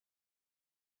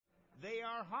They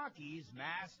are hockey's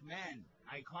masked men,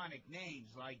 iconic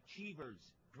names like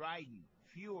Cheevers, Dryden,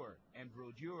 Fuhr, and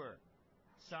Brodeur.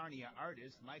 Sarnia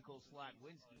artist Michael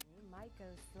Slotwinski.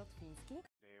 Michael Slotwinski.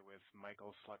 Today with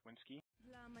Michael Slotwinski.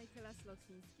 Dla Michaela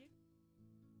Slotwinski.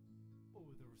 Oh,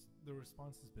 the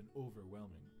response has been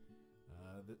overwhelming.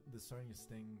 The Sarnia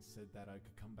Sting said that I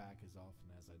could come back as often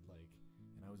as I'd like,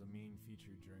 and I was a main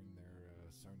feature during their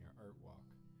Sarnia Art Walk.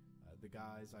 The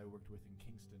guys I worked with in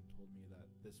Kingston told me that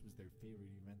this was their favorite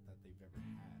event that they've ever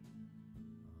had.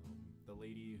 The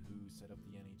lady who set up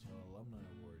the NHL Alumni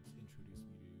Awards introduced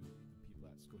me to the people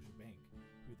at Scotiabank,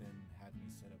 who then had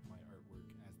me set up my artwork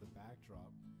as the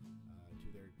backdrop to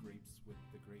their Grapes with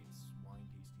the Greats wine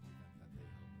tasting event that they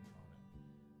held in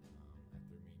Toronto at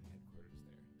their main headquarters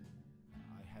there.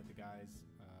 I had the guys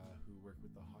who work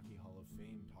with the Hockey Hall of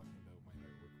Fame talking about my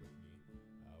artwork with me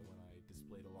when I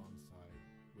displayed alongside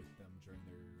with them during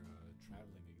their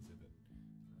traveling exhibit.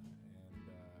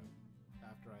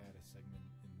 After I had a segment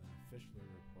in the Fischler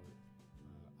Report,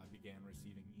 I began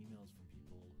receiving emails from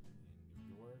people in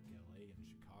New York, LA, and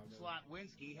Chicago.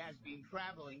 Slotwinski has been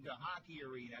traveling to hockey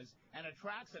arenas and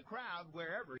attracts a crowd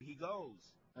wherever he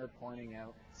goes. They're pointing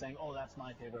out, saying, oh, that's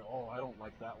my favorite, oh, I don't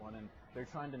like that one, and they're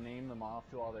trying to name them off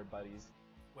to all their buddies.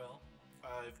 Well,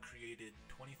 I've created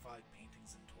 25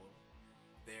 paintings in total.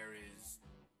 There is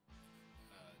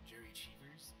Jerry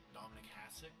Cheevers, Dominic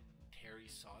Hasek, Terry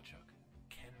Sawchuk,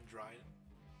 Ken Dryden,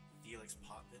 Felix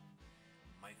Potvin,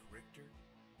 Mike Richter,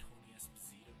 Tony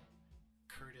Esposito,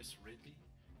 Curtis Ridley,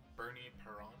 Bernie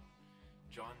Perron,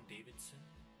 John Davidson,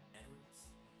 Edwards,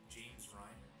 James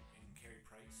Reiner and Carey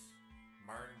Price,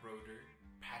 Martin Broder,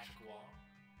 Patrick Wall,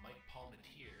 Mike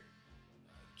Palmetier,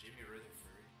 Jimmy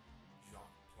Rutherford,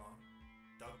 Jacques Plum,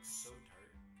 Doug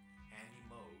Sotart, Andy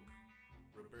Moog,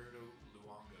 Roberto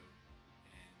Luongo,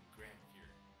 and Graham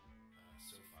Fuhr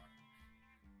so far.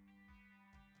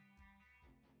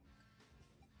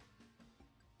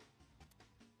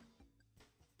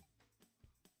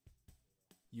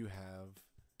 You have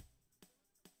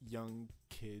young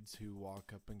kids who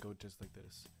walk up and go just like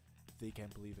this. They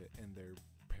can't believe it, and their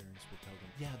parents would tell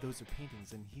them, yeah, those are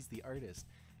paintings and he's the artist,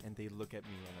 and they look at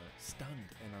me and are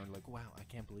stunned and are like, wow, I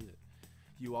can't believe it.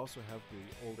 You also have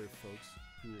the older folks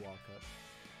who walk up.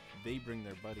 They bring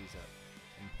their buddies up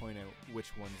and point out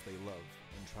which ones they love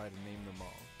and try to name them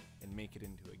all and make it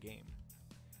into a game.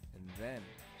 And then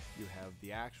you have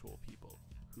the actual people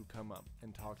who come up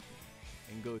and talk to me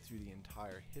and go through the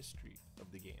entire history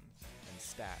of the game and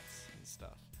stats and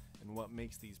stuff and what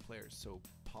makes these players so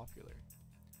popular.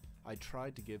 I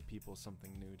tried to give people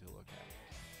something new to look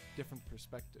at, different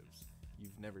perspectives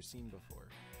you've never seen before.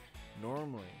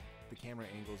 Normally, the camera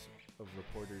angles of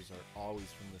reporters are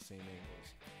always from the same angles,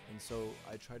 and so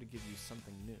I try to give you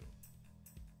something new.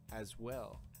 As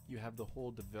well, you have the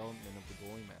whole development of the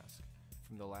goalie mask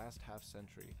from the last half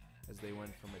century, as they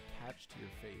went from attached to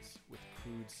your face with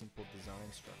crude, simple design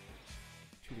structures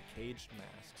to the caged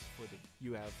masks.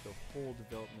 You have the whole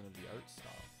development of the art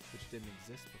style, which didn't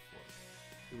exist before.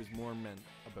 It was more meant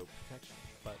about protection,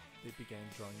 but they began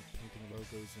drawing painting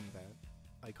logos and that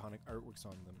iconic artworks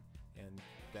on them, and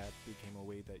that became a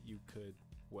way that you could,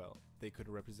 well, they could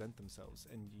represent themselves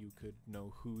and you could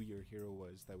know who your hero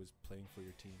was that was playing for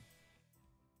your team.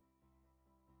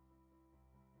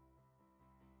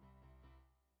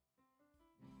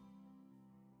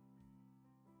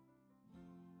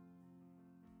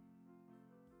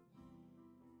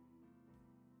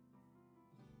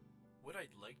 What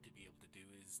I'd like to be able to do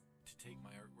is to take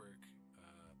my artwork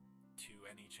to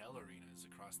NHL arenas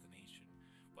across the nation.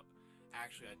 But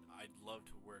actually, I'd love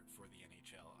to work for the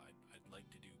NHL. I'd like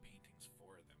to do paintings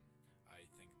for them. I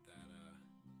think that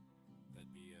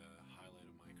that'd be a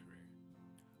highlight of my career.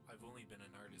 I've only been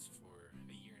an artist for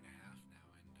a year and a half now,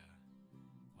 and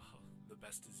well, the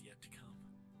best is yet to come.